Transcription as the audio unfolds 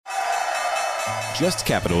Just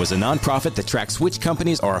Capital is a nonprofit that tracks which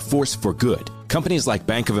companies are a force for good. Companies like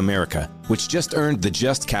Bank of America, which just earned the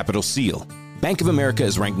Just Capital seal. Bank of America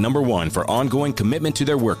is ranked #1 for ongoing commitment to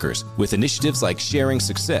their workers with initiatives like Sharing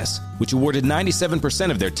Success, which awarded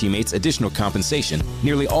 97% of their teammates additional compensation,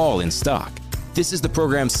 nearly all in stock. This is the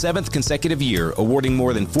program's 7th consecutive year, awarding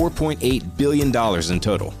more than $4.8 billion in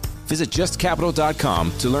total. Visit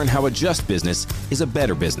justcapital.com to learn how a just business is a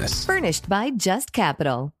better business. Furnished by Just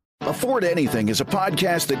Capital. Afford Anything is a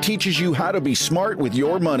podcast that teaches you how to be smart with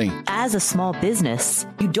your money. As a small business,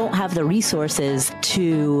 you don't have the resources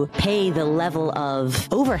to pay the level of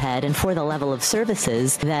overhead and for the level of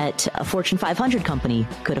services that a Fortune 500 company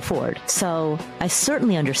could afford. So I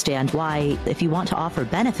certainly understand why, if you want to offer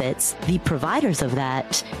benefits, the providers of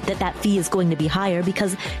that fee is going to be higher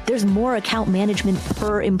because there's more account management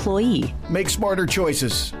per employee. Make smarter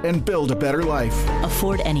choices and build a better life.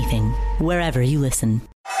 Afford Anything, wherever you listen.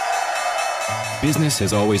 Business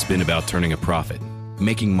has always been about turning a profit,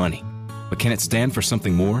 making money. But can it stand for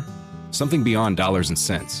something more? Something beyond dollars and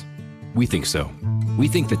cents? We think so. We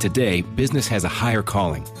think that today, business has a higher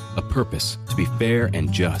calling, a purpose to be fair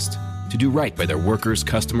and just, to do right by their workers,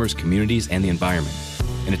 customers, communities, and the environment.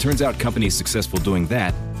 And it turns out companies successful doing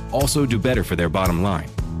that also do better for their bottom line.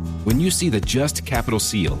 When you see the Just Capital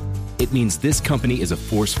seal, it means this company is a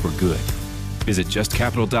force for good. Visit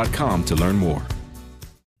justcapital.com to learn more.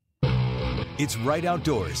 It's Right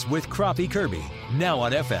Outdoors with Crappie Kirby, now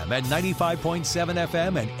on FM at 95.7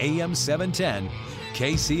 FM and AM 710,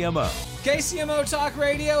 KCMO. KCMO Talk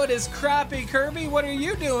Radio, it is Crappie Kirby. What are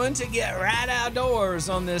you doing to get right outdoors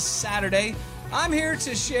on this Saturday? I'm here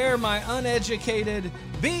to share my uneducated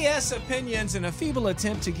BS opinions in a feeble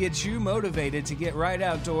attempt to get you motivated to get right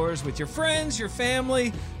outdoors with your friends, your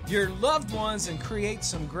family, your loved ones, and create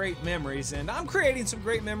some great memories. And I'm creating some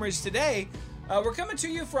great memories today. We're coming to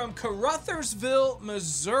you from Caruthersville,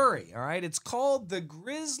 Missouri, all right? It's called the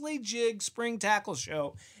Grizzly Jig Spring Tackle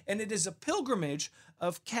Show, and it is a pilgrimage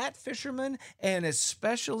of cat fishermen and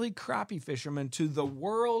especially crappie fishermen to the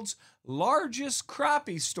world's largest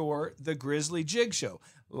crappie store, the Grizzly Jig Show.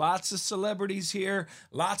 Lots of celebrities here,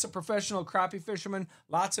 lots of professional crappie fishermen,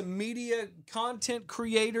 lots of media content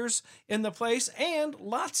creators in the place, and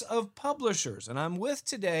lots of publishers. And I'm with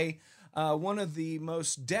today one of the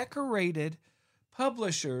most decorated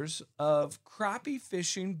publishers of crappie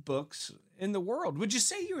fishing books in the world. Would you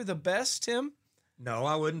say you're the best, Tim? No,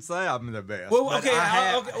 I wouldn't say I'm the best. Well, okay,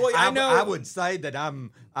 I know. I would say that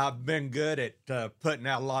I've been good at putting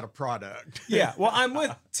out a lot of product. Yeah, well, I'm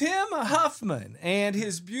with Tim Huffman and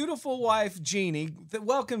his beautiful wife, Jeannie.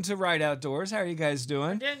 Welcome to Right Outdoors. How are you guys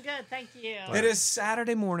doing? Doing good, thank you. It is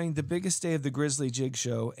Saturday morning, the biggest day of the Grizzly Jig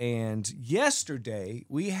Show, and yesterday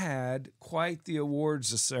we had quite the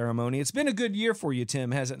awards ceremony. It's been a good year for you,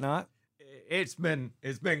 Tim, has it not? It's been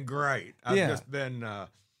great. I've just been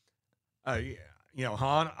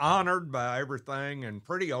honored by everything and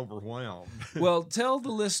pretty overwhelmed. Well, tell the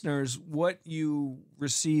listeners what you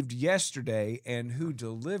received yesterday and who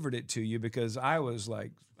delivered it to you, because I was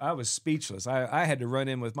speechless. I had to run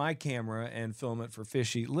in with my camera and film it for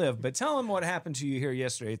Fish Eat Live. But tell them what happened to you here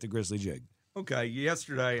yesterday at the Grizzly Jig. Okay,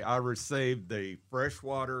 yesterday I received the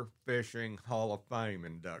Freshwater Fishing Hall of Fame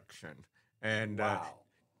induction. And wow.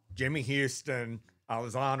 Jimmy Houston, I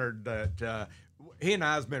was honored that he and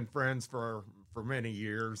I have been friends for many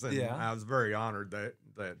years, and I was very honored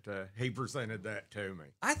that he presented that to me.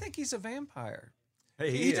 I think he's a vampire.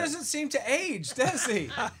 He doesn't seem to age, does he?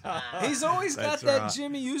 He's always got that right.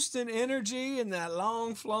 Jimmy Houston energy and that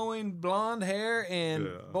long flowing blonde hair, and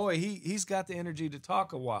boy, he's got the energy to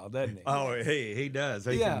talk a while, doesn't he? Oh, he does.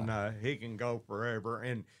 He can go forever,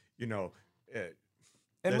 and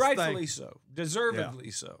and rightfully so,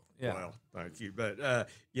 deservedly so. Yeah. Well, thank you, but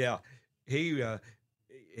he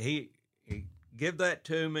give that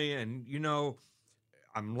to me, and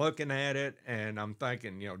I'm looking at it and I'm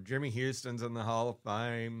thinking, Jimmy Houston's in the Hall of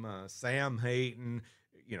Fame, Sam Heaton,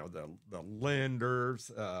 the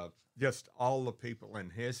lenders, just all the people in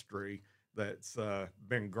history that's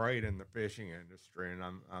been great in the fishing industry, and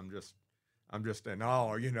I'm just in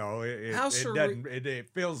awe. It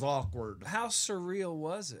feels awkward. How surreal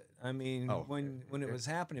was it? I mean, when it was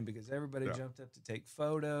happening, because everybody jumped up to take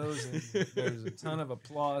photos, and there was a ton of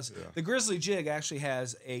applause. Yeah. The Grizzly Jig actually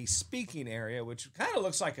has a speaking area, which kind of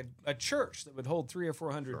looks like a church that would hold 300 or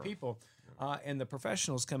 400 people, and the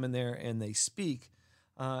professionals come in there and they speak.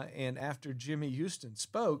 And after Jimmy Houston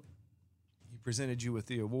spoke, he presented you with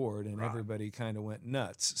the award, and everybody kind of went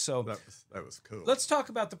nuts. So that was cool. Let's talk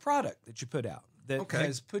about the product that you put out that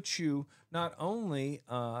has put you not only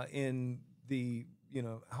in the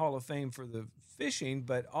Hall of Fame for the fishing,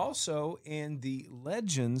 but also in the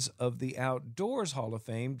Legends of the Outdoors Hall of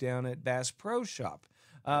Fame down at Bass Pro Shop.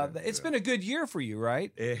 It's been a good year for you,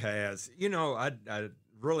 right? It has. I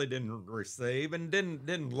really didn't receive and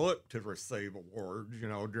didn't look to receive awards,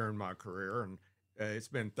 during my career. And it's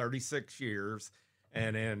been 36 years.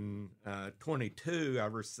 And in 22, I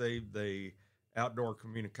received the Outdoor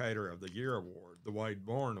Communicator of the Year Award, the Wade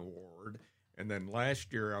Bourne Award. And then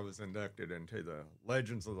last year, I was inducted into the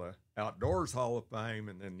Legends of the Outdoors Hall of Fame,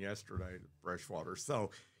 and then yesterday, the Freshwater.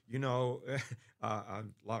 So,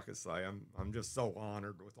 like I say, I'm just so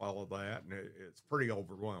honored with all of that, and it's pretty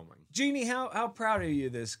overwhelming. Jeannie, how proud are you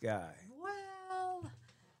of this guy? Well,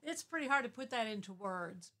 it's pretty hard to put that into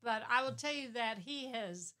words, but I will tell you that he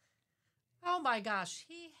has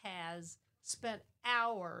spent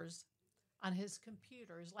hours on his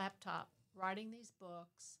computer, his laptop, writing these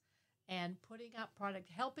books and putting out product,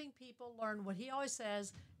 helping people learn. What he always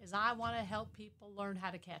says is, I want to help people learn how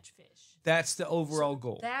to catch fish. That's the overall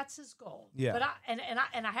goal. That's his goal. Yeah. But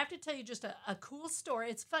I have to tell you just a cool story.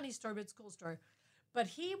 It's a funny story, but it's a cool story. But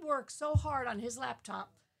he works so hard on his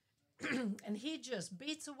laptop, and he just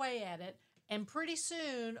beats away at it. And pretty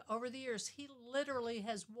soon, over the years, he literally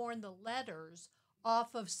has worn the letters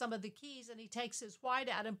off of some of the keys, and he takes his white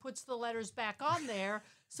out and puts the letters back on there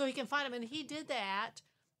so he can find them. And he did that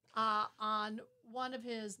on one of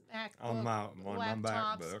his MacBook On one of my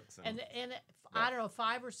MacBooks. And I don't know,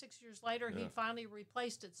 5 or 6 years later, he finally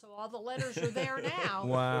replaced it. So all the letters are there now.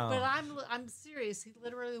 Wow. But I'm serious. He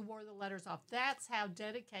literally wore the letters off. That's how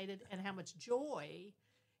dedicated and how much joy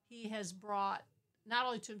he has brought, not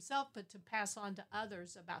only to himself, but to pass on to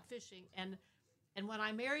others about fishing. And when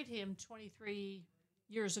I married him 23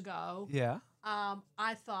 years ago,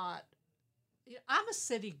 I thought, I'm a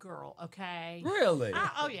city girl, okay? Really?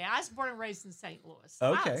 I was born and raised in St. Louis.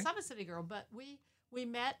 Okay. So I'm a city girl, but we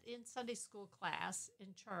met in Sunday school class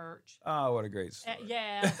in church. Oh, what a great story.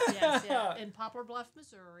 Yes, in Poplar Bluff,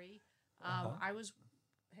 Missouri. I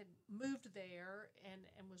had moved there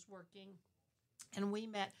and was working, and we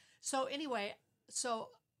met. So anyway,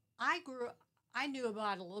 I knew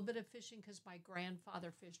about a little bit of fishing because my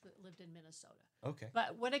grandfather lived in Minnesota. Okay.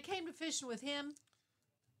 But when it came to fishing with him,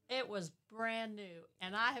 it was brand new,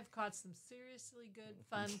 and I have caught some seriously good,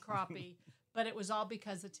 fun crappie, but it was all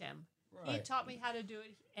because of Tim. Right. He taught me how to do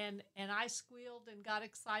it, and I squealed and got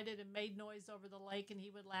excited and made noise over the lake, and he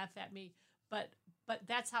would laugh at me. But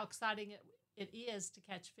that's how exciting it is to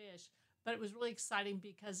catch fish. But it was really exciting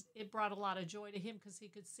because it brought a lot of joy to him because he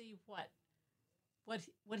could see what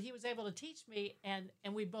he was able to teach me, and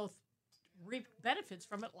we both reaped benefits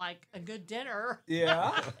from it, like a good dinner.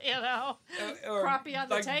 Yeah. Or crappie on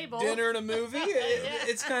the table. Dinner and a movie.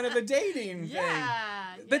 It's kind of a dating thing.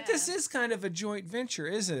 But this is kind of a joint venture,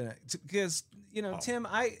 isn't it? Because, Tim,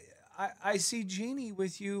 I see Jeannie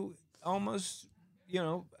with you almost,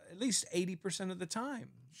 at least 80% of the time.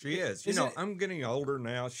 She is. I'm getting older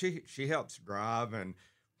now. She helps drive, and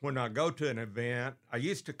when I go to an event, I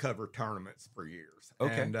used to cover tournaments for years.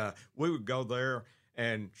 Okay. And we would go there,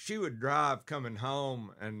 and she would drive coming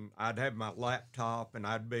home, and I'd have my laptop, and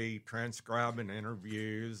I'd be transcribing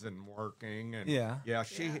interviews and working. And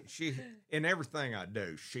she in everything I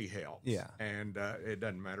do, she helps. Yeah. And it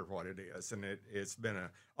doesn't matter what it is. And it's been an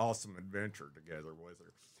awesome adventure together with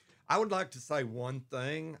her. I would like to say one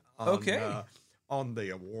thing on the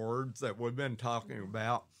awards that we've been talking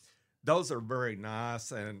about. Those are very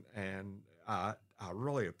nice, and I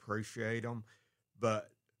really appreciate them. But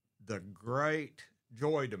the great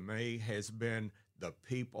joy to me has been the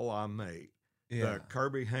people I meet, the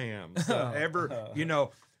Kirby Hams,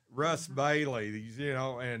 Russ Bailey,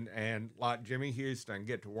 and like Jimmy Houston,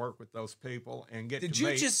 get to work with those people and get Did to you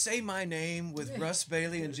meet. just say my name with Russ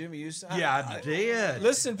Bailey and Jimmy Houston? Yeah, I did.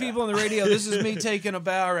 Listen, people on the radio, this is me taking a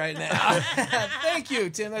bow right now. Thank you,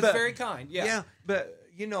 Tim. That's very kind. Yeah, but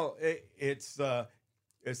it's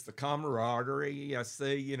the camaraderie I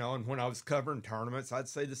see, and when I was covering tournaments, I'd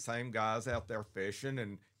see the same guys out there fishing,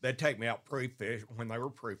 and they'd take me out pre-fish when they were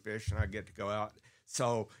pre-fishing. I'd get to go out.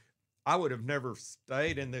 So I would have never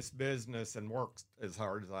stayed in this business and worked as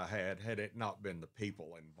hard as I had it not been the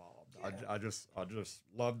people involved. Yeah. I just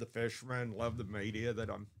love the fishermen, love the media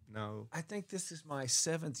that I know. I think this is my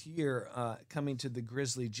 7th year coming to the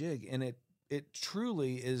Grizzly Jig, and it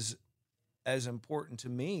truly is as important to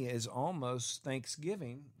me as almost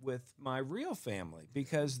Thanksgiving with my real family,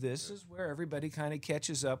 because this is where everybody kind of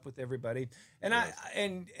catches up with everybody. And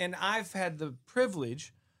I've had the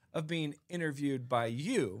privilege of being interviewed by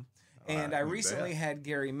you. And I recently had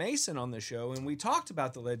Gary Mason on the show, and we talked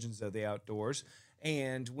about the Legends of the Outdoors.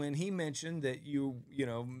 And when he mentioned that you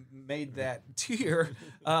made that tier,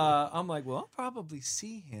 I'm like, well, I'll probably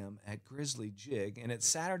see him at Grizzly Jig. And it's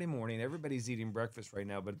Saturday morning. Everybody's eating breakfast right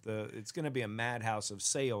now, but it's going to be a madhouse of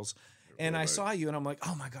sales. And I saw you, and I'm like,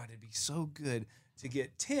 oh, my God, it'd be so good to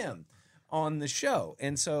get Tim on the show.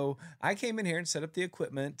 And so I came in here and set up the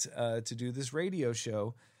equipment to do this radio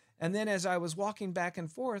show. And then as I was walking back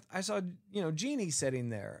and forth, I saw, Jeannie sitting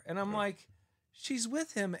there. And I'm like, she's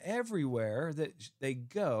with him everywhere that they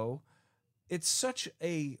go. It's such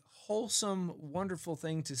a wholesome, wonderful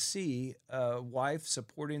thing to see a wife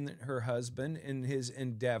supporting her husband in his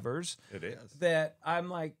endeavors. It is. That I'm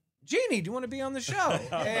like, Jeannie, do you want to be on the show?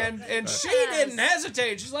 And she didn't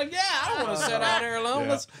hesitate. She's like, yeah, I don't want to sit out here alone.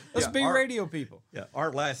 Yeah. Let's be radio people. Yeah,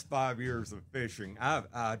 our last 5 years of fishing,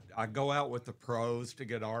 I go out with the pros to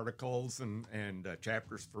get articles and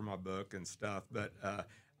chapters for my book and stuff, but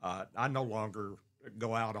I no longer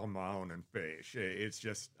go out on my own and fish. It's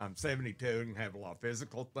just, I'm 72 and have a lot of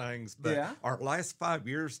physical things, but our last 5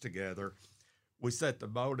 years together, we set the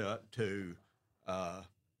boat up to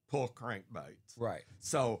pull crankbaits. Right.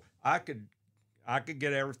 So I could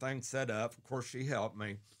get everything set up. Of course, she helped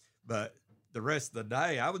me, but the rest of the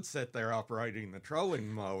day, I would sit there operating the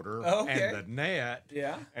trolling motor and the net,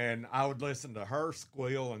 and I would listen to her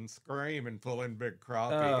squeal and scream and pull in big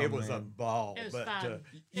crappie. It was a ball. It was fun.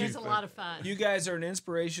 It was a lot of fun. You guys are an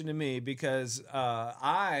inspiration to me because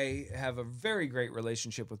I have a very great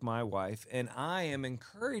relationship with my wife, and I am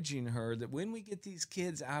encouraging her that when we get these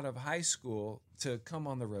kids out of high school to come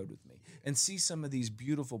on the road with me and see some of these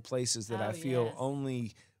beautiful places that I feel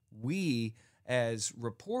only we as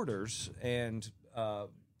reporters and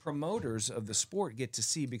promoters of the sport get to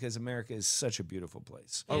see, because America is such a beautiful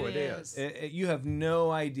place. It is. You have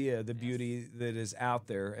no idea the beauty that is out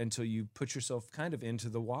there until you put yourself kind of into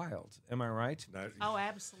the wild. Am I right? Oh,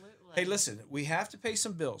 absolutely. Hey, listen, we have to pay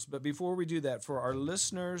some bills, but before we do that, for our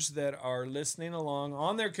listeners that are listening along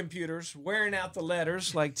on their computers, wearing out the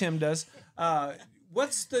letters like Tim does,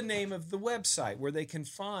 what's the name of the website where they can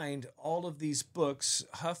find all of these books?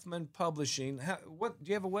 Huffman Publishing. Do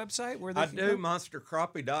you have a website where they I can do, go?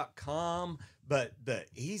 monstercrappie.com, but the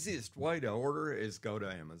easiest way to order is go to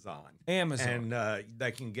Amazon. And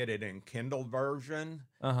they can get it in Kindle version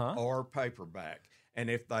or paperback. And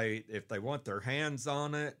if they want their hands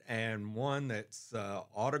on it and one that's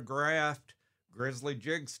autographed, Grizzly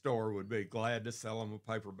Jig Store would be glad to sell them a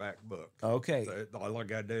paperback book. Okay. So all I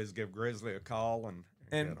got to do is give Grizzly a call and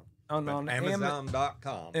get them. On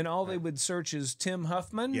Amazon.com. And all they would search is Tim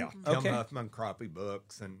Huffman? Yeah, Tim Huffman Crappie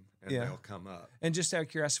Books, and they'll come up. And just out of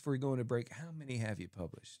curiosity, before we go into break, how many have you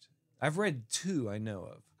published? I've read 2 I know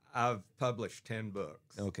of. I've published 10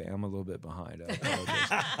 books. Okay, I'm a little bit behind. I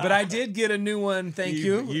apologize. But I did get a new one, thank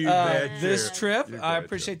you this trip. I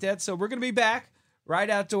appreciate that. So we're going to be back. Right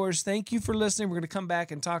Outdoors, thank you for listening. We're going to come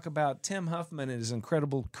back and talk about Tim Huffman and his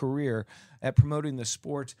incredible career at promoting the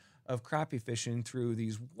sport of crappie fishing through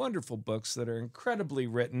these wonderful books that are incredibly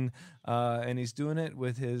written. And he's doing it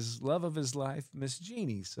with his love of his life, Miss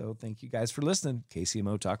Jeannie. So thank you guys for listening.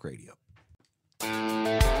 KCMO Talk Radio.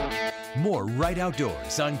 More Right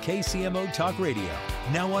Outdoors on KCMO Talk Radio.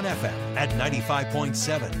 Now on FM at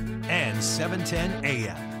 95.7 and 710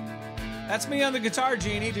 AM. That's me on the guitar,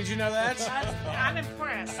 Jeannie. Did you know that? I'm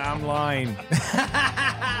impressed. I'm lying.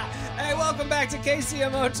 Hey, welcome back to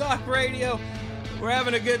KCMO Talk Radio. We're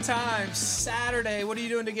having a good time. Saturday, what are you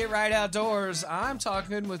doing to get right outdoors? I'm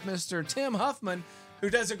talking with Mr. Tim Huffman, who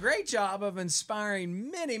does a great job of inspiring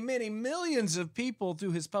many, many millions of people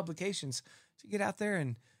through his publications to get out there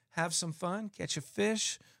and have some fun, catch a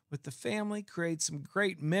fish with the family, create some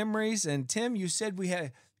great memories. And Tim, you said we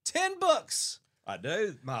had 10 books. I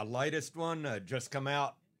do. My latest one just come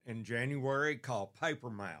out in January called Paper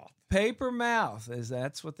Mouth. Paper Mouth,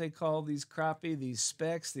 that's what they call these crappie, these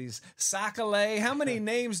specks, these sac-a-lait. How many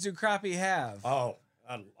names do crappie have? Oh,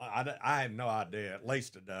 I have no idea. At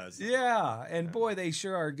least a dozen. Yeah, and boy, they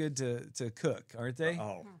sure are good to cook, aren't they?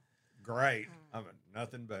 Oh, great. I mean,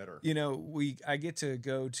 nothing better. You know, I get to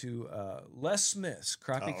go to Les Smith's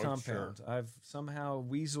Crappie Compound. Sure. I've somehow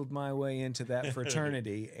weaseled my way into that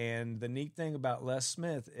fraternity. And the neat thing about Les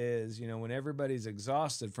Smith is, when everybody's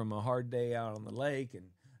exhausted from a hard day out on the lake and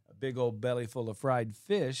a big old belly full of fried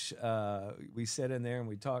fish, we sit in there and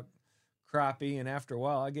we talk crappie. And after a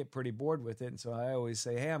while, I get pretty bored with it. And so I always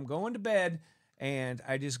say, hey, I'm going to bed. And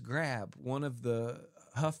I just grab one of the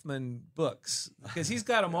Huffman books, because he's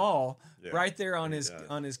got them all right there on his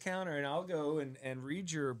counter, and I'll go and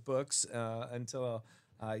read your books until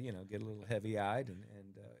I get a little heavy-eyed, and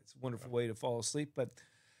it's a wonderful way to fall asleep. But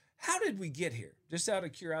how did we get here? Just out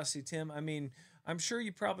of curiosity, Tim, I mean, I'm sure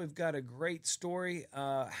you probably have got a great story.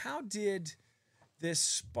 How did this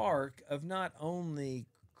spark of not only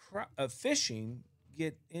fishing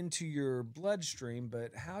get into your bloodstream,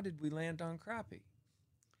 but how did we land on crappie?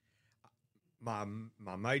 My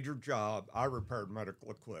major job, I repaired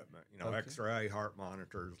medical equipment, Okay. X-ray, heart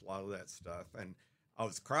monitors, a lot of that stuff. And I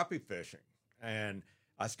was crappie fishing, and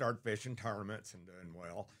I started fishing tournaments and doing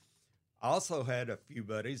well. I also had a few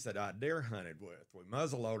buddies that I deer hunted with. We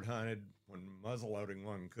muzzleload hunted when muzzleloading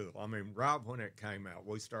wasn't cool. I mean, right when it came out,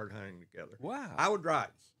 we started hunting together. Wow. I would write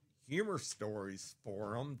humor stories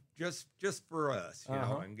for them, just for us,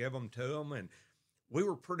 and give them to them. And we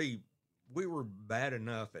were bad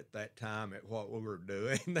enough at that time at what we were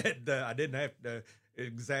doing that I didn't have to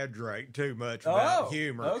exaggerate too much about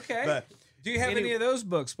humor. Okay. But do you have any of those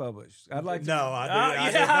books published? I'd like to. No, I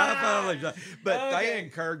did not publish that. But they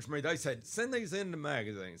encouraged me. They said, send these into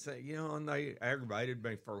magazines. And they aggravated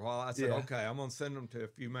me for a while. I said, okay, I'm going to send them to a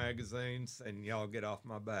few magazines and y'all get off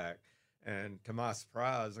my back. And to my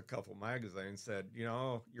surprise, a couple magazines said,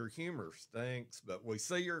 your humor stinks, but we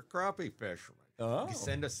see you're a crappie fisherman. Oh. You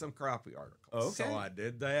send us some crappie articles. Okay. So I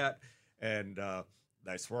did that. And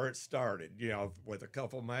that's where it started, with a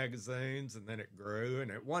couple magazines, and then it grew.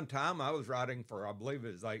 And at one time, I was writing for, I believe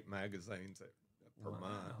it was 8 magazines per month.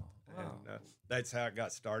 Wow. And that's how it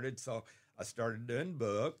got started. So I started doing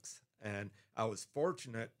books, and I was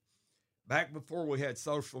fortunate back before we had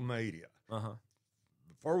social media.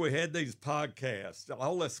 Before we had these podcasts,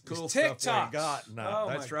 all this cool stuff we got now.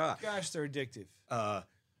 That's right. Gosh, they're addictive.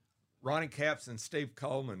 Ronnie Capps and Steve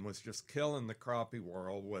Coleman was just killing the crappie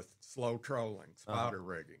world with slow trolling, spider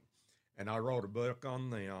rigging. And I wrote a book on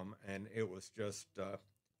them, and it was just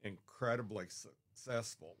incredibly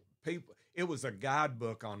successful. It was a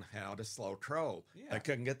guidebook on how to slow troll. Yeah. They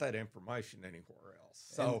couldn't get that information anywhere else.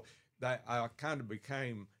 So that I kind of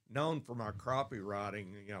became known for my crappie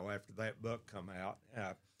writing, after that book come out.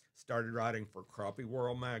 I started writing for Crappie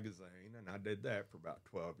World magazine, and I did that for about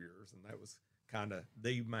 12 years, and that was kind of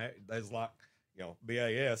that's like,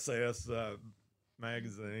 BASS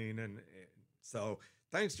magazine. And so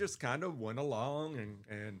things just kind of went along,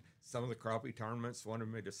 and some of the crappie tournaments wanted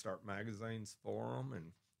me to start magazines for them.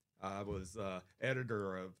 And I was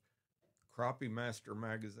editor of Crappie Master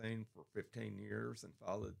magazine for 15 years and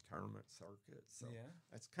followed the tournament circuit. So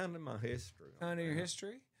that's kind of my history. Kind of your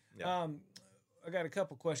history? Yeah. I got a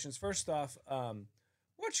couple questions. First off,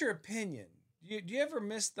 what's your opinion? Do you ever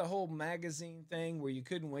miss the whole magazine thing where you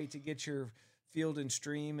couldn't wait to get your Field and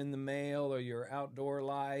Stream in the mail or your Outdoor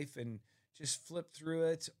Life and just flip through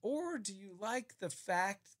it? Or do you like the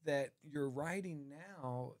fact that your writing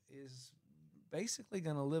now is basically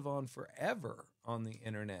going to live on forever on the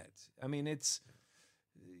internet? I mean, it's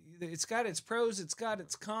got its pros, it's got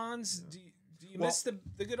its cons. Do you miss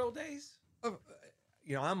the good old days?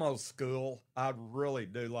 I'm old school. I really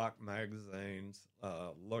do like magazines,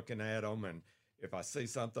 looking at them, and if I see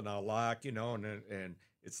something I like, and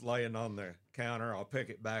it's laying on the counter, I'll pick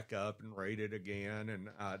it back up and read it again. And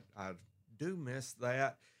I do miss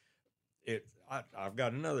that. I've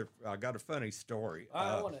got a funny story.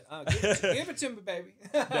 I want it. Give it to me, baby.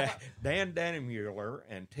 Dan Dannemuller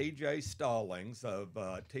and TJ Stallings of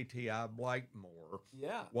TTI Blakemore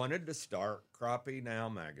wanted to start Crappie Now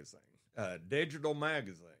magazine, digital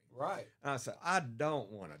magazine. Right. And I said, I don't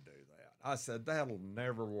want to do that. I said, that'll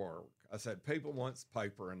never work. I said, people want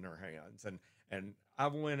paper in their hands. And I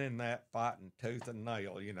went in that fighting tooth and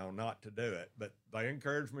nail, not to do it. But they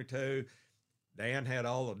encouraged me to. Dan had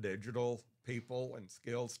all the digital people and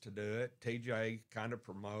skills to do it. TJ kind of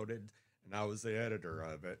promoted, and I was the editor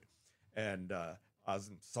of it. And I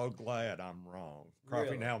was so glad I'm wrong.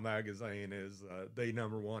 Crappie Now magazine is the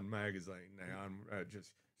 #1 magazine now. I'm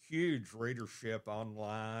just huge readership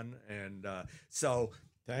online. And so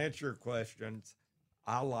to answer your questions,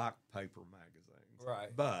 I like paper magazines. Right.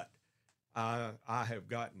 But I have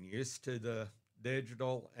gotten used to the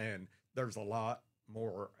digital, and there's a lot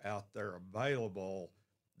more out there available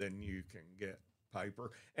than you can get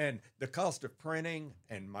paper. And the cost of printing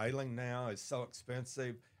and mailing now is so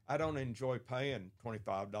expensive. I don't enjoy paying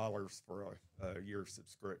 $25 for a year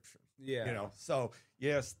subscription. Yeah. So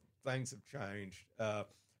yes, things have changed.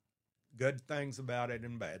 Good things about it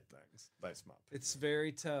and bad things. That's my opinion. It's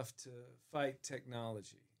very tough to fight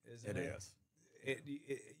technology, isn't it? It is.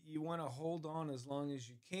 You want to hold on as long as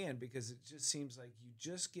you can, because it just seems like you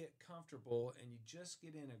just get comfortable and you just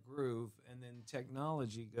get in a groove, and then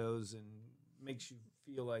technology goes and makes you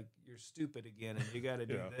feel like you're stupid again, and you got to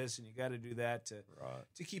do this and you got to do that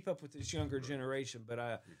to keep up with this younger generation.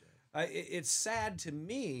 But it's sad to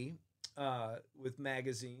me with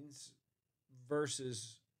magazines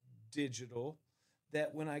versus digital.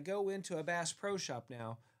 that when I go into a Bass Pro Shop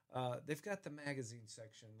now, they've got the magazine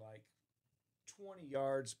section like 20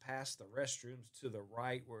 yards past the restrooms to the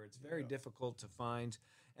right, where it's very difficult to find.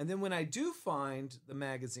 And then when I do find the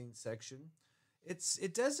magazine section,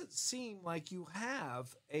 it doesn't seem like you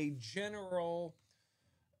have a general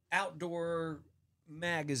outdoor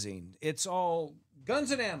magazine. It's all guns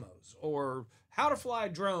and ammos or how to fly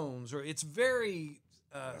drones, or it's very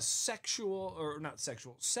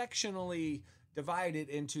sectionally divided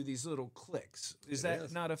into these little cliques. Is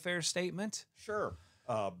that not a fair statement? Sure.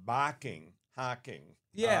 Biking, hiking,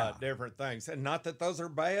 different things. And not that those are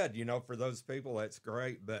bad, for those people, that's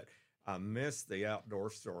great, but I miss the outdoor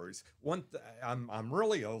stories. I'm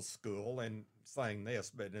really old school in saying this,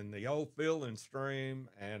 but in the old Field and Stream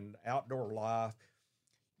and Outdoor Life,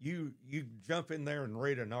 you jump in there and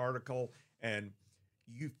read an article and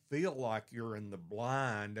you feel like you're in the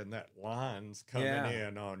blind and that line's coming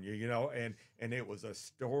in on you, and it was a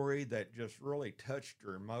story that just really touched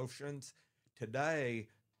your emotions. Today,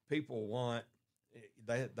 people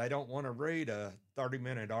they don't want to read a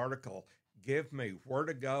 30-minute article. Give me where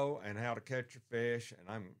to go and how to catch a fish, and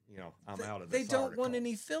I'm out of this. They don't article. want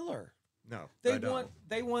any filler. No,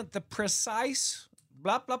 they want the precise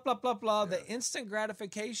blah blah blah blah blah, the instant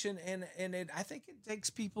gratification, and I think it takes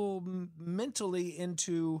people mentally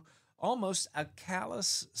into almost a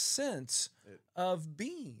callous sense of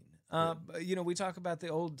being. We talk about the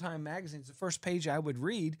old time magazines. The first page I would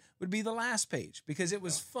read would be the last page because it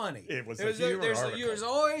was funny. There's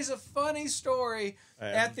always a funny story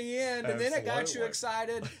at the end, and then it got you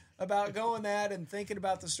excited about going that and thinking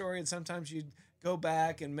about the story. And sometimes you'd go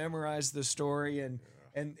back and memorize the story and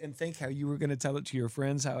think how you were going to tell it to your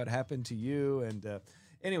friends, how it happened to you. And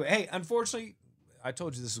anyway, hey, unfortunately, I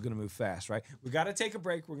told you this was going to move fast, right? We got to take a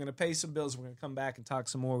break. We're going to pay some bills. We're going to come back and talk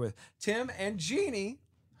some more with Tim and Jeannie,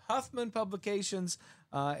 Huffman Publications,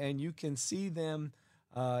 and you can see them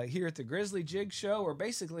here at the Grizzly Jig Show, or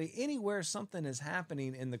basically anywhere something is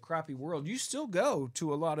happening in the crappie world. You still go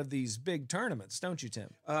to a lot of these big tournaments, don't you, Tim?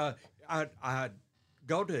 I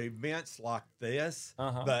go to events like this,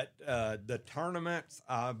 but the tournaments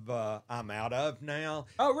I'm out of now.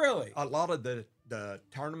 Oh, really? A lot of the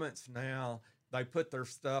tournaments now, they put their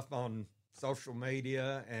stuff on social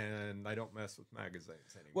media and they don't mess with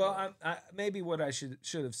magazines anymore. Well, maybe what I should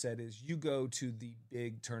have said is you go to the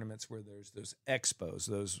big tournaments where there's those expos,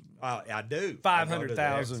 those I do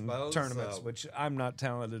 500,000 tournaments, which I'm not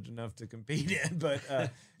talented enough to compete in. But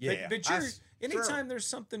but anytime there's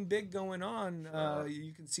something big going on,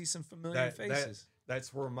 you can see some familiar faces.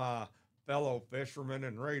 That's where my fellow fishermen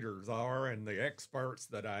and readers are, and the experts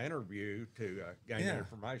that I interview to gain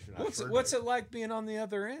information. What's it like being on the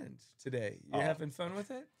other end today? You having fun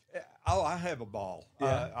with it? Oh, I have a ball.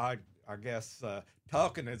 Yeah. I guess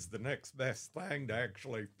talking is the next best thing to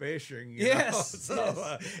actually fishing. Yes.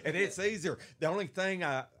 And it's easier. The only thing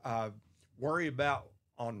I worry about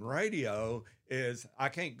on radio is I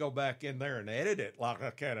can't go back in there and edit it like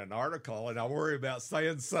I can an article, and I worry about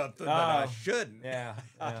saying something that I shouldn't. Yeah.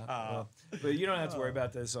 Well, but you don't have to worry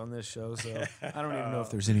about this on this show, so I don't even know if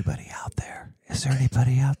there's anybody out there. Is there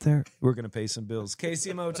anybody out there? We're going to pay some bills.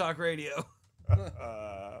 KCMO Talk Radio.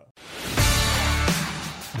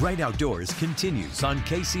 Right Outdoors continues on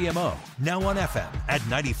KCMO, now on FM at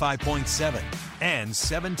 95.7 and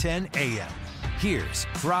 710 AM. Here's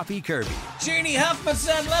Crappie Kirby. Jeannie Huffman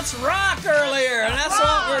said, let's rock earlier, and that's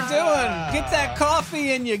what we're doing. Get that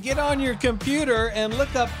coffee and you get on your computer and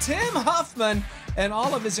look up Tim Huffman and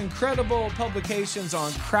all of his incredible publications on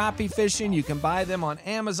crappie fishing. You can buy them on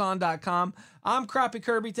Amazon.com. I'm Crappie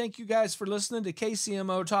Kirby. Thank you guys for listening to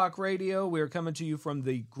KCMO Talk Radio. We are coming to you from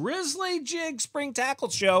the Grizzly Jig Spring Tackle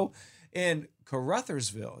Show in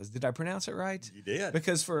Caruthersville. Did I pronounce it right? You did.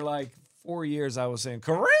 Because for like 4 years I was saying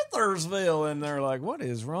Caruthersville, and they're like, what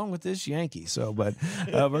is wrong with this Yankee? So, but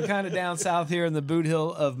we're kind of down south here in the Boot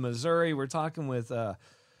Hill of Missouri. We're talking with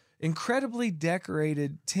incredibly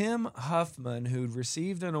decorated Tim Huffman, who'd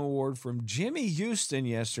received an award from Jimmy Houston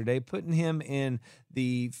yesterday, putting him in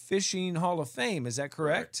the Fishing Hall of Fame. Is that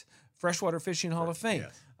correct? Freshwater Fishing Hall of Fame.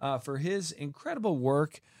 Yes. For his incredible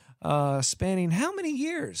work spanning how many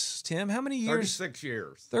years, Tim? How many years? 36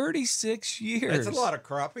 years. 36 years. That's a lot of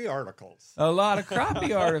crappie articles. A lot of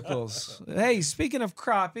crappie articles. Hey, speaking of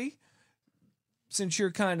crappie, since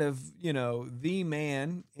you're kind of, the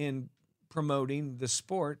man in promoting the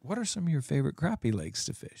sport, what are some of your favorite crappie lakes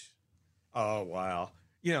to fish? Oh, wow.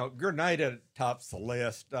 Grenada tops the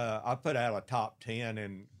list. I put out a top 10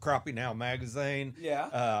 in Crappie Now magazine. Yeah.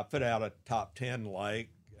 I put out a top 10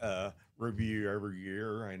 lake review every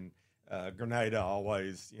year, and Grenada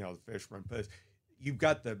always, the fisherman puts. you've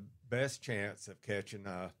got the best chance of catching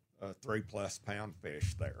a 3+ pound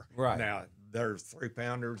fish there. Right. Now, there's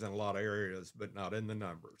 3-pounders in a lot of areas, but not in the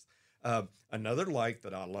numbers. Another lake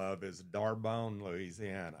that I love is Darbone,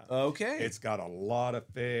 Louisiana. Okay. It's got a lot of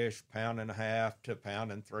fish, 1.5 to 1.75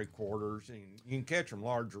 pounds. You can catch them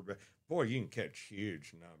larger, but boy, you can catch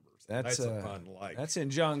huge numbers. That's a fun lake. That's in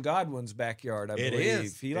John Godwin's backyard, I believe. It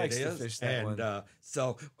is. He likes to fish that one. And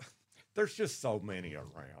so there's just so many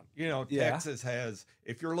around. You know, Yeah. Texas has,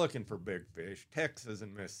 if you're looking for big fish, Texas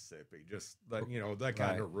and Mississippi, just, they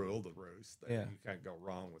kind of rule the roost there. Yeah. You can't go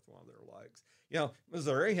wrong with one of their lakes. You know,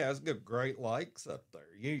 Missouri has good, great lakes up there.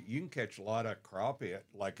 You can catch a lot of crappie at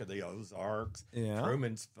Lake of the Ozarks. Yeah.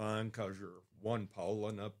 Truman's fun because you're one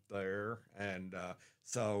poling up there. And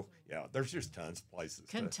there's just tons of places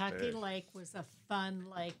to Kentucky fish. Lake was a fun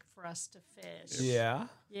lake for us to fish. Yeah.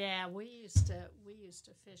 Yeah, we used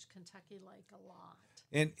to fish Kentucky Lake a lot.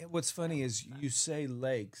 And what's funny is you say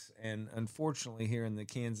lakes, and unfortunately here in the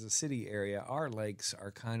Kansas City area, our lakes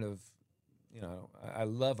are kind of, I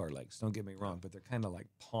love our lakes, don't get me wrong, but they're kind of like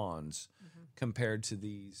ponds compared to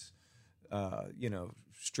these,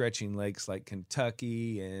 stretching lakes like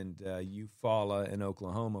Kentucky and Eufaula in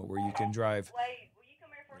Oklahoma where you can drive. Wade, will you come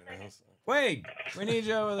here for a second? Wade, we need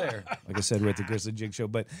you over there. Like I said, we're at the Grizzly Jig Show.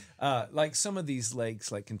 But like some of these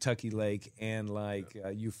lakes, like Kentucky Lake and like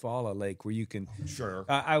Eufaula Lake, where you can. Sure.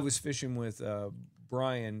 I was fishing with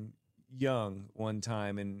Brian Young one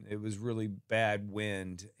time, and it was really bad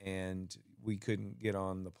wind, and we couldn't get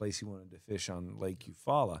on the place he wanted to fish on Lake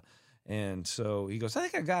Eufaula. And so he goes, I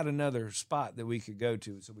think I got another spot that we could go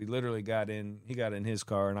to. So we literally got in. He got in his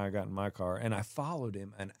car, and I got in my car, and I followed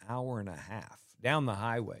him an hour and a half down the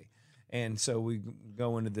highway. And so we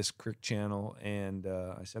go into this creek channel, and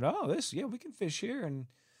I said, we can fish here. And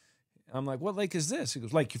I'm like, what lake is this? He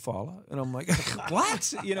goes, Lake Eufaula. And I'm like,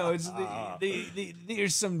 what? It's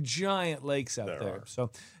there's some giant lakes out there. So,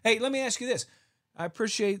 hey, let me ask you this. I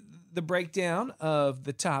appreciate the breakdown of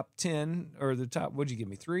the top 10 or the top, what'd you give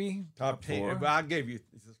me, 3? Top 10. 4? Well, I gave you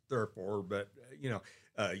 3 or 4, but,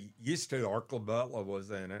 used to Arkla Butler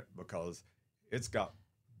was in it because it's got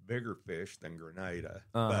bigger fish than Grenada.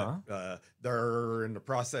 But they're in the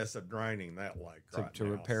process of draining that lake to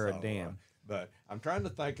now, repair a dam. But I'm trying to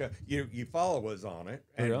think of, Eufaula was on it,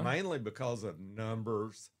 and mainly because of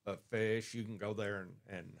numbers of fish. You can go there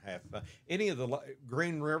and have fun. Any of the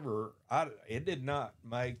Green River, it did not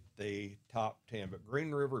make the top 10, but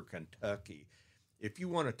Green River, Kentucky, if you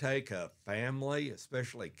want to take a family,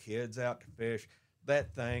 especially kids, out to fish,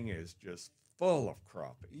 that thing is just full of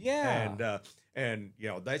crappie. Yeah. And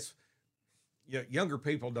that's, younger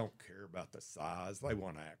people don't care about the size. They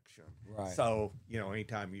want action. Right. So,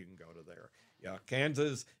 anytime you can go to there. Yeah,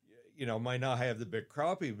 Kansas, may not have the big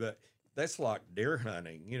crappie, but that's like deer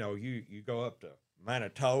hunting. You go up to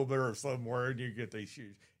Manitoba or somewhere and you get these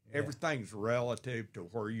huge. Yeah. Everything's relative to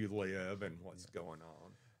where you live and what's going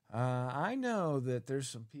on. I know that there's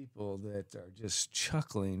some people that are just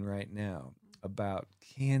chuckling right now about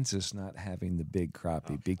Kansas not having the big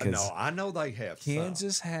crappie because no, I know they have.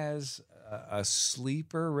 Kansas has a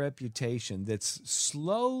sleeper reputation that's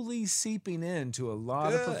slowly seeping into a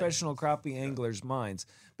lot of professional crappie anglers' minds.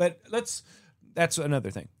 But that's another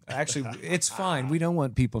thing. Actually, it's fine. We don't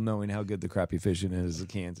want people knowing how good the crappie fishing is in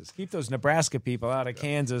Kansas. Keep those Nebraska people out of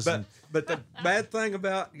Kansas. But the bad thing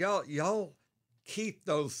about y'all keep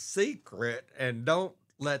those secret and don't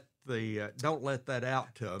let that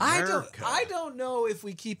out to America. I don't know if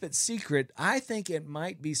we keep it secret. I think it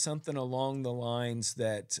might be something along the lines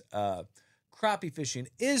that crappie fishing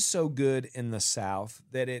is so good in the South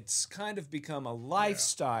that it's kind of become a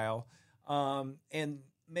lifestyle, and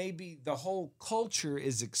maybe the whole culture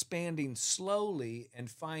is expanding slowly and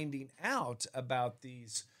finding out about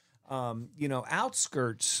these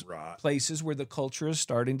outskirts places where the culture is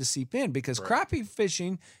starting to seep in because crappie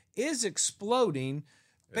fishing is exploding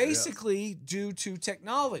basically due to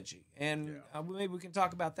technology. And maybe we can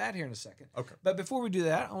talk about that here in a second. Okay. But before we do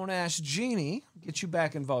that, I want to ask Jeannie, get you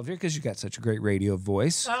back involved here because you got such a great radio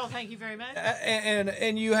voice. Oh, thank you very much.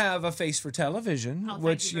 And you have a face for television,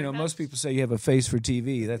 which, you very most much. people say you have a face for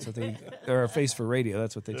TV. That's what they, or a face for radio.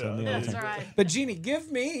 That's what they tell me all the That's time. right. But Jeannie, give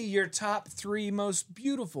me your top 3 most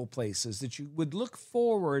beautiful places that you would look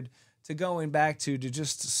forward to going back to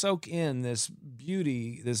just soak in this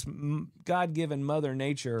beauty, this God-given Mother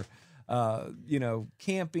Nature,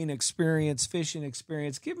 camping experience, fishing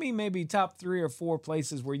experience. Give me maybe top 3 or 4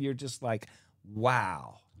 places where you're just like,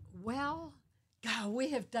 wow. Well, God, we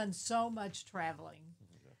have done so much traveling.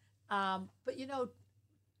 But,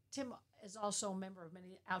 Tim, is also a member of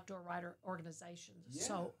many outdoor rider organizations. Yeah.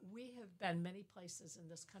 So we have been many places in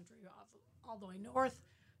this country, all the way north,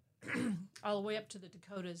 all the way up to the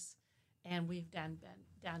Dakotas, and we've been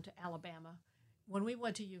down to Alabama. When we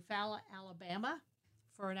went to Eufaula, Alabama,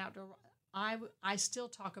 for an outdoor, I still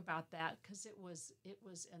talk about that because it was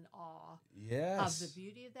in awe of the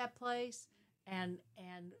beauty of that place and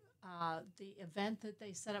the event that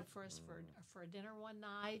they set up for us for a dinner one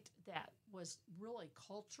night that was really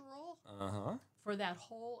cultural for that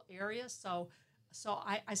whole area. So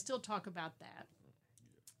I still talk about that.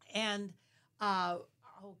 And oh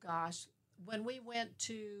gosh, when we went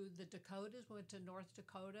to the Dakotas, we went to North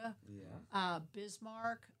Dakota,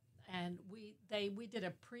 Bismarck, and we did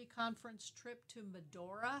a pre-conference trip to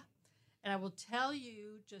Medora. And I will tell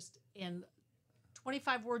you, just in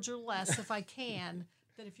 25 words or less, if I can,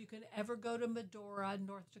 that if you can ever go to Medora,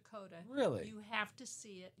 North Dakota, really, you have to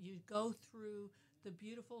see it. You go through the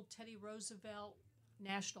beautiful Teddy Roosevelt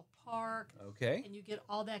National Park, and you get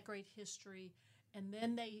all that great history, and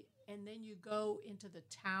then you go into the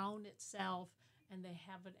town itself, and they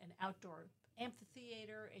have an outdoor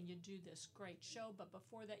amphitheater, and you do this great show. But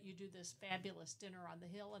before that, you do this fabulous dinner on the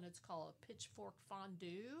hill, and it's called a pitchfork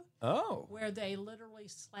fondue. Oh, where they literally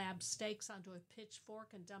slab steaks onto a pitchfork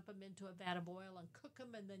and dump them into a vat of oil and cook them,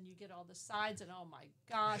 and then you get all the sides. And oh my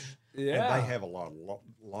gosh, yeah! And they have a lot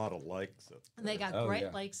of lakes up there. And they got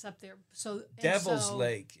great lakes up there. So Devil's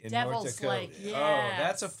Lake in North Dakota. Lake, yes. Oh,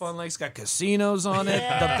 that's a fun lake. It's got casinos on it.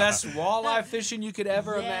 The best walleye fishing you could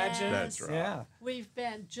ever imagine. That's right. Yeah. We've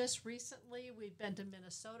been just recently. We've been to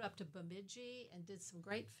Minnesota, up to Bemidji, and did some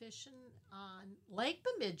great fishing on Lake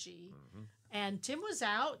Bemidji. And Tim was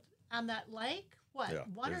out on that lake.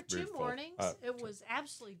 One or two beautiful mornings? It was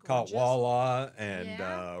absolutely gorgeous. Caught walleye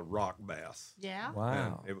and rock bass. Yeah.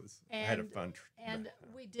 Wow. And had a fun trip. And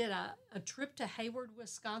we did a trip to Hayward,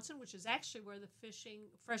 Wisconsin, which is actually where the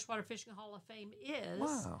Freshwater Fishing Hall of Fame is.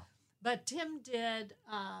 Wow. But Tim did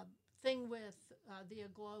a thing with the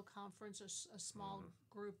Aglow Conference, a small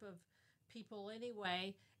group of people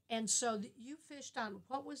anyway. And so you fished on,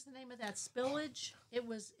 what was the name of that spillage? It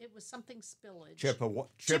was something spillage. Chippewa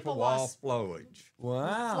flowage.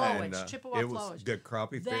 Wow. Flowage, Chippewa it was flowage. Good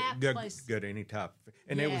crappie That fish. Good any type of fish.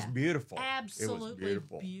 And it was beautiful. Absolutely it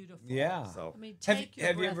was beautiful. Yeah. So, I mean,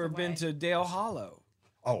 have you ever been to Dale Hollow?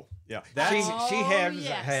 Oh, yeah. She has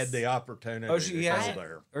had the opportunity she to has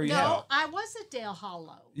go there. No, I was at Dale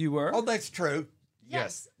Hollow. You were? Oh, that's true.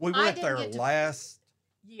 Yes. We went there last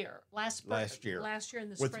year in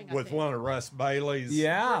the spring with one of Russ Bailey's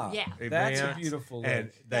events. That's a beautiful lake.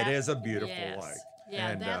 And that is a beautiful lake.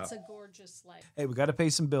 Yeah, that's a gorgeous lake. Hey, we got to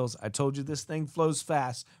pay some bills. I told you this thing flows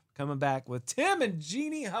fast. Coming back with Tim and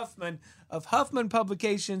Jeannie Huffman of Huffman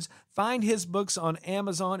Publications. Find his books on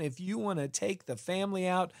Amazon if you want to take the family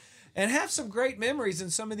out and have some great memories in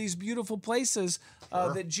some of these beautiful places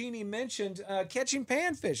that Jeannie mentioned. Catching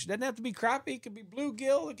panfish. It doesn't have to be crappie. It could be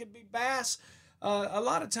bluegill. It could be bass. A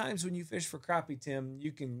lot of times when you fish for crappie, Tim,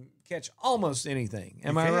 you can catch almost anything.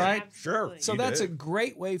 Am I right? Sure. So that's a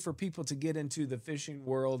great way for people to get into the fishing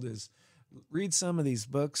world is read some of these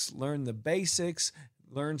books, learn the basics,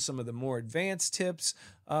 learn some of the more advanced tips,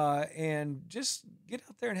 and just get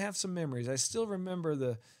out there and have some memories. I still remember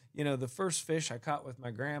the first fish I caught with my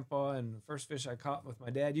grandpa and the first fish I caught with my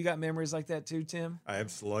dad. You got memories like that too, Tim?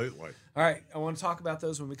 Absolutely. All right. I want to talk about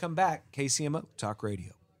those when we come back. KCMO Talk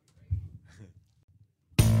Radio.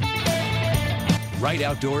 Right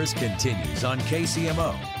Outdoors continues on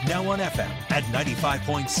KCMO, now on FM at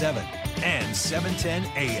 95.7 and 710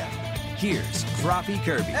 AM. Here's Crappie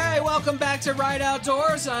Kirby. Hey, welcome back to Right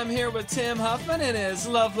Outdoors. I'm here with Tim Huffman and his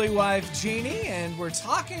lovely wife, Jeannie, and we're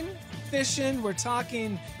talking fishing, we're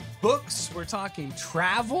talking books, we're talking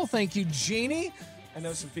travel. Thank you, Jeannie. I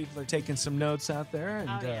know some people are taking some notes out there.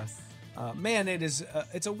 And man, it's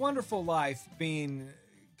a wonderful life being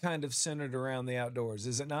kind of centered around the outdoors.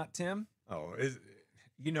 Is it not, Tim? Oh,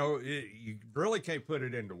 you really can't put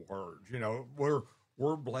it into words.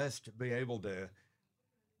 We're blessed to be able to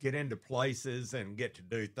get into places and get to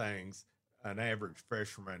do things an average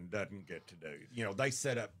fisherman doesn't get to do. They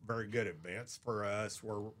set up very good events for us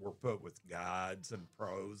where we're put with guides and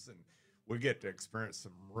pros, and we get to experience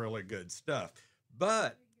some really good stuff.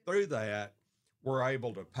 But through that, we're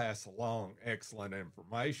able to pass along excellent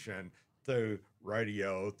information through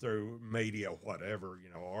radio, through media, whatever,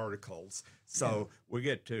 articles. So we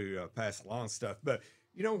get to pass along stuff. But,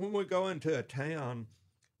 when we go into a town,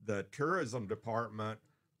 the tourism department,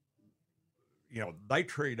 they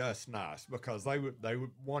treat us nice because they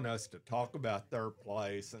would want us to talk about their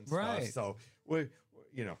place and stuff. Right. So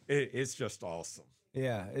it's just awesome.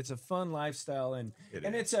 Yeah, it's a fun lifestyle, and It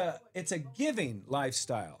it's a giving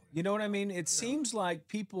lifestyle. You know what I mean? It seems like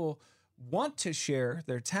people want to share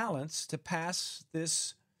their talents to pass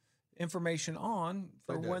this information on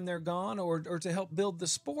for They do. when they're gone, or to help build the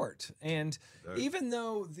sport. And They- even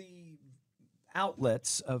though the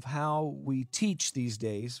outlets of how we teach these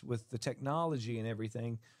days with the technology and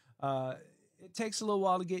everything, it takes a little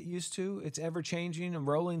while to get used to. It's ever changing. A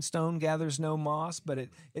rolling stone gathers no moss, but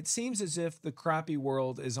it seems as if the crappie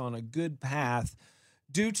world is on a good path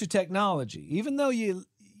due to technology. Even though you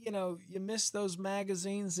miss those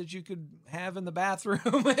magazines that you could have in the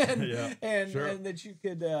bathroom and sure. and that you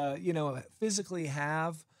could physically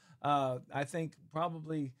have. I think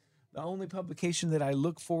probably the only publication that I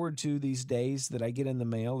look forward to these days that I get in the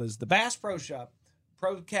mail is the Bass Pro Shop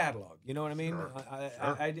Pro catalog. You know what I mean? Sure.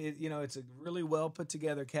 It's a really well put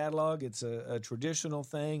together catalog. It's a traditional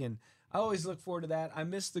thing, and I always look forward to that. I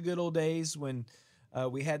miss the good old days when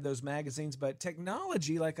we had those magazines. But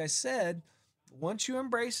technology, like I said, once you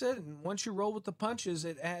embrace it and once you roll with the punches,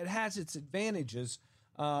 it has its advantages.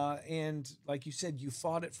 And like you said, you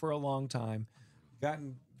fought it for a long time. Got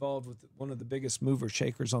involved with one of the biggest mover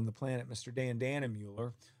shakers on the planet, Mr. Dan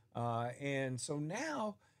Dannemuller. And so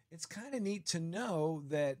now it's kind of neat to know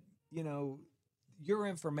that, your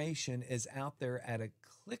information is out there at a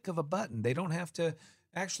click of a button. They don't have to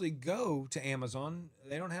actually go to Amazon.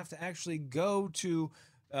 They don't have to actually go to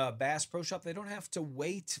Bass Pro Shop. They don't have to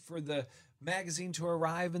wait for the magazine to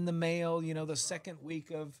arrive in the mail, the second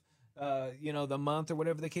week of, the month or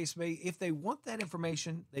whatever the case may be. If they want that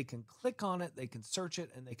information, they can click on it, they can search it,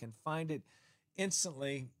 and they can find it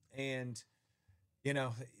instantly. And,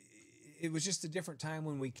 it was just a different time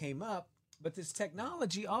when we came up. But this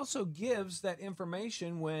technology also gives that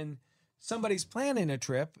information when somebody's planning a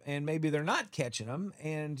trip and maybe they're not catching them.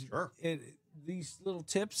 And Sure. These little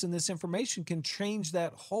tips and this information can change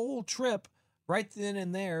that whole trip right then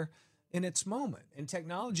and there in its moment. And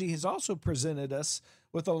technology has also presented us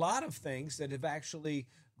with a lot of things that have actually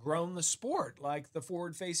grown the sport, like the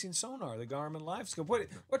forward-facing sonar, the Garmin LiveScope.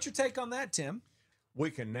 What's your take on that, Tim?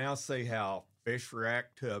 We can now see how fish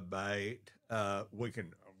react to a bait. We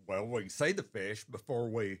can see the fish before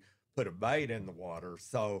we put a bait in the water.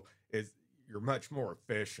 So you're much more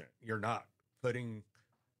efficient. You're not putting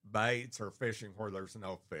baits or fishing where there's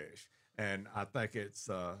no fish. And I think it's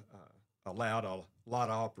allowed a lot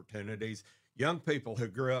of opportunities. Young people who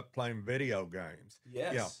grew up playing video games.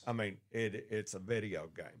 Yes. Yeah, I mean, it's a video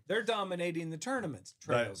game. They're dominating the tournaments.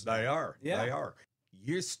 Trails. They are. Yeah. They are.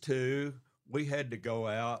 Used to, we had to go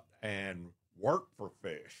out and work for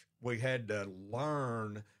fish. We had to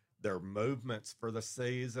learn their movements for the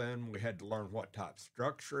season. We had to learn what type of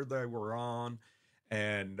structure they were on.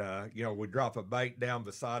 And, we drop a bait down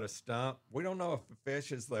beside a stump. We don't know if the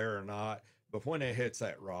fish is there or not, but when it hits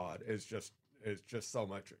that rod, it's just so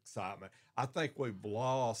much excitement. I think we've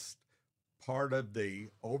lost part of the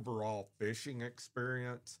overall fishing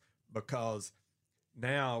experience because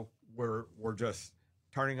now we're just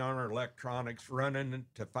turning on our electronics, running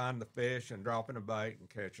to find the fish and dropping a bait and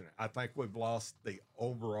catching it. I think we've lost the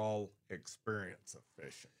overall experience of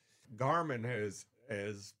fishing. Garmin has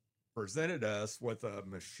presented us with a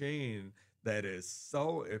machine that is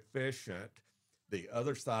so efficient. The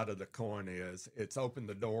other side of the coin is it's opened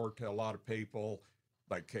the door to a lot of people.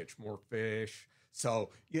 They catch more fish. So,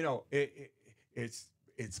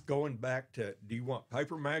 it's going back to, do you want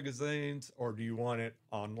paper magazines or do you want it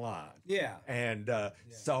online? Yeah. And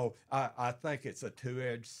so I think it's a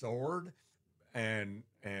two-edged sword. And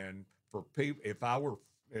for people, if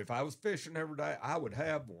I was fishing every day, I would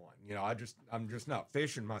have one. I'm just not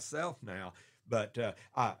fishing myself now. But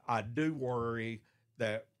I do worry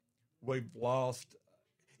that we've lost.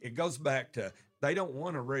 It goes back to, they don't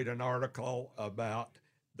want to read an article about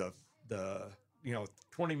the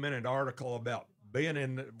 20-minute article about being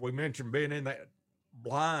in that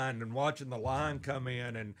blind and watching the line come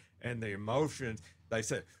in and the emotions. They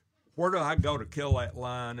said, where do I go to kill that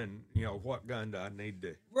line, and what gun do I need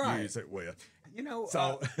to use it with?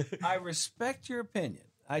 I respect your opinion.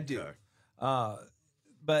 I do. Okay.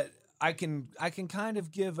 But I can kind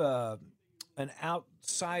of give an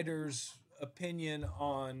outsider's opinion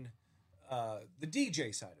on the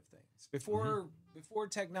DJ side of things. Before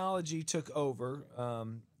technology took over,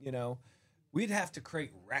 we'd have to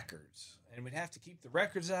create records, and we'd have to keep the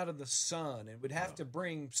records out of the sun, and we'd have to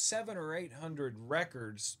bring 700 or 800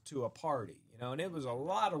 records to a party, and it was a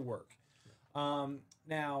lot of work. Now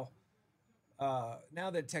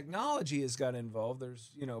that technology has got involved,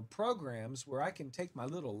 there's programs where I can take my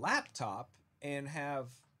little laptop and have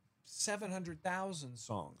 700,000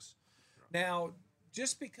 songs. Now,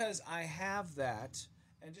 just because I have that,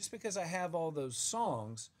 and just because I have all those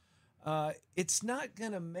songs, it's not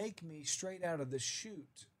going to make me straight out of the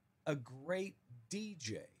chute a great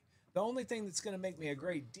DJ. The only thing that's going to make me a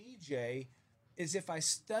great DJ is if I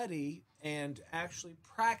study and actually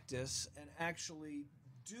practice and actually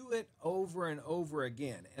do it over and over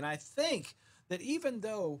again. And I think that even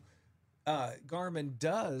though Garmin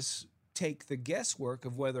does take the guesswork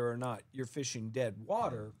of whether or not you're fishing dead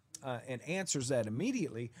water and answers that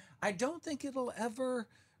immediately, I don't think it'll ever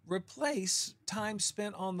replace time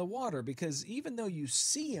spent on the water, because even though you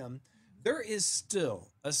see them, there is still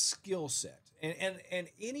a skill set. And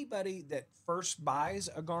anybody that first buys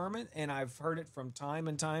a Garmin, and I've heard it from time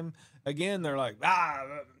and time again, they're like,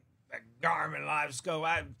 that Garmin Live Scope,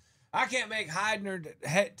 I can't make hide nor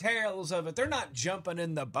tails of it. They're not jumping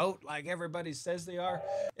in the boat like everybody says they are.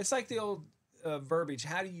 It's like the old verbiage,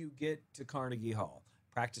 how do you get to Carnegie Hall?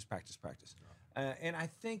 Practice, practice, practice. And I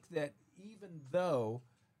think that even though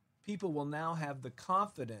people will now have the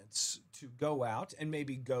confidence to go out and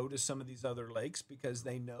maybe go to some of these other lakes because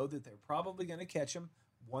they know that they're probably going to catch them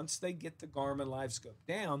once they get the Garmin Live Scope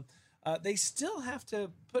down, they still have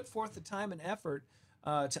to put forth the time and effort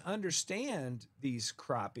to understand these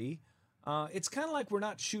crappie. It's kind of like we're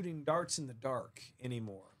not shooting darts in the dark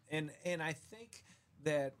anymore. And I think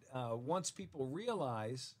that once people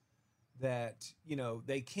realize that,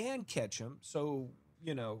 they can catch them so,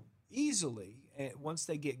 easily, and once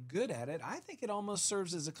they get good at it, I think it almost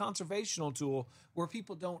serves as a conservational tool where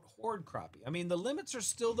people don't hoard crappie. I mean, the limits are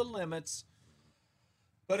still the limits,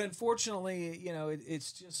 but unfortunately,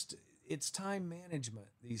 it's time management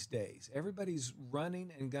these days. Everybody's running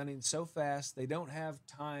and gunning so fast, they don't have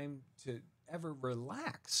time to ever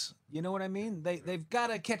relax. You know what I mean? They've got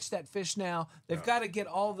to catch that fish now. They've got to get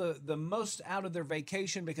all the most out of their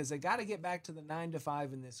vacation because they got to get back to the 9 to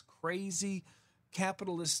 5 in this crazy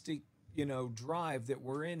capitalistic, drive that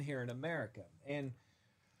we're in here in America. And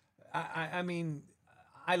I mean,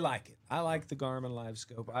 I like it. I like the Garmin Live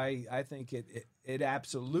Scope. I think it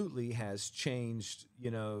absolutely has changed,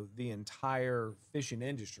 the entire fishing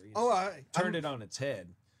industry. Turned it on its head.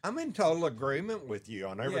 I'm in total agreement with you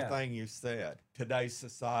on everything you said. Today's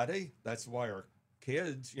society, that's why our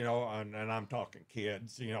kids, and I'm talking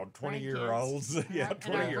kids, 20-year-olds,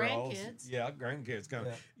 20-year-olds,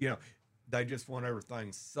 grandkids, they just want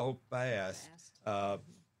everything so fast.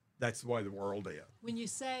 That's the way the world is. When you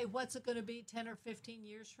say what's it going to be 10 or 15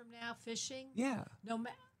 years from now, fishing? Yeah.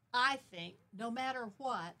 I think no matter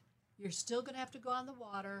what, you're still going to have to go on the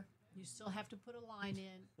water. You still have to put a line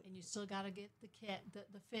in, and you still got to get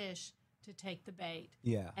the fish to take the bait.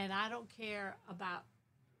 Yeah. And I don't care about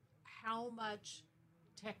how much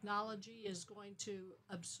technology is going to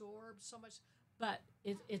absorb so much, but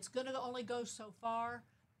it's going to only go so far.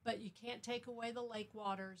 But you can't take away the lake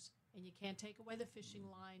waters, and you can't take away the fishing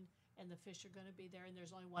line, and the fish are going to be there, and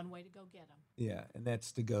there's only one way to go get them. Yeah, and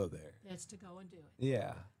that's to go there. That's to go and do it.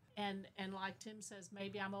 Yeah. And like Tim says,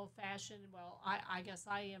 maybe I'm old-fashioned. Well, I guess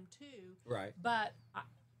I am too. Right. But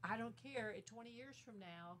I don't care. 20 years from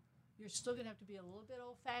now, you're still going to have to be a little bit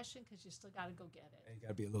old-fashioned because you still got to go get it. And you got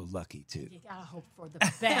to be a little lucky, too. You got to hope for the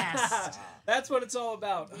best. That's what it's all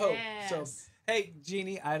about, hope. Yes. So, hey,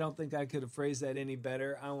 Jeannie, I don't think I could have phrased that any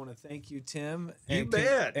better. I want to thank you, Tim. You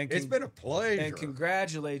bet. It's been a pleasure. And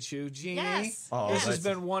congratulate you, Jeannie. Yes. This has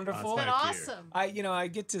been wonderful. It's been awesome. I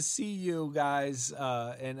get to see you guys,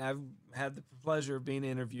 and I've had the pleasure of being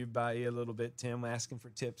interviewed by you a little bit, Tim, asking for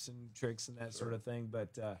tips and tricks and that sort of thing.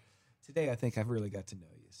 But today I think I've really got to know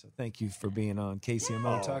you. So thank you for being on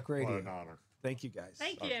KCMO Talk Radio. What an honor. Thank you, guys.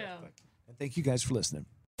 Thank you. Thank you. And thank you guys for listening.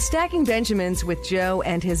 Stacking Benjamins with Joe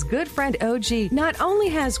and his good friend OG not only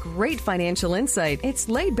has great financial insight, it's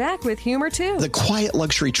laid back with humor too. The quiet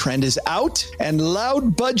luxury trend is out and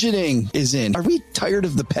loud budgeting is in. Are we tired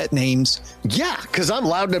of the pet names? Yeah, because I'm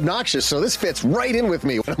loud and obnoxious, so this fits right in with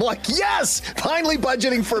me. And I'm like, yes, finally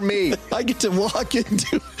budgeting for me. I get to walk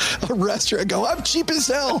into a restaurant and go, I'm cheap as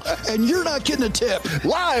hell, and you're not getting a tip.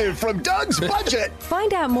 Live from Doug's Budget.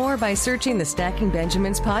 Find out more by searching the Stacking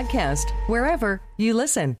Benjamins podcast, wherever you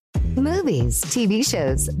listen. Movies, TV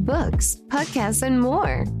shows, books, podcasts, and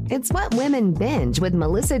more. It's What Women Binge with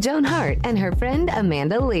Melissa Joan Hart and her friend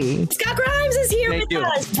Amanda Lee. Scott Grimes is here with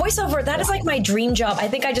us. Voiceover, that is like my dream job. I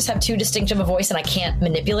think I just have too distinctive a voice and I can't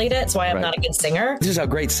manipulate it. That's why I'm not a good singer. This is how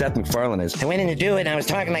great Seth MacFarlane is. I went in to do it and I was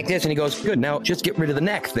talking like this and he goes, good, now just get rid of the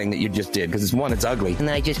neck thing that you just did because it's ugly. And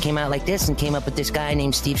then I just came out like this and came up with this guy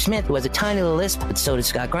named Steve Smith who has a tiny little lisp, but so does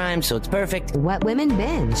Scott Grimes, so it's perfect. What Women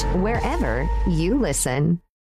Binge, wherever you listen.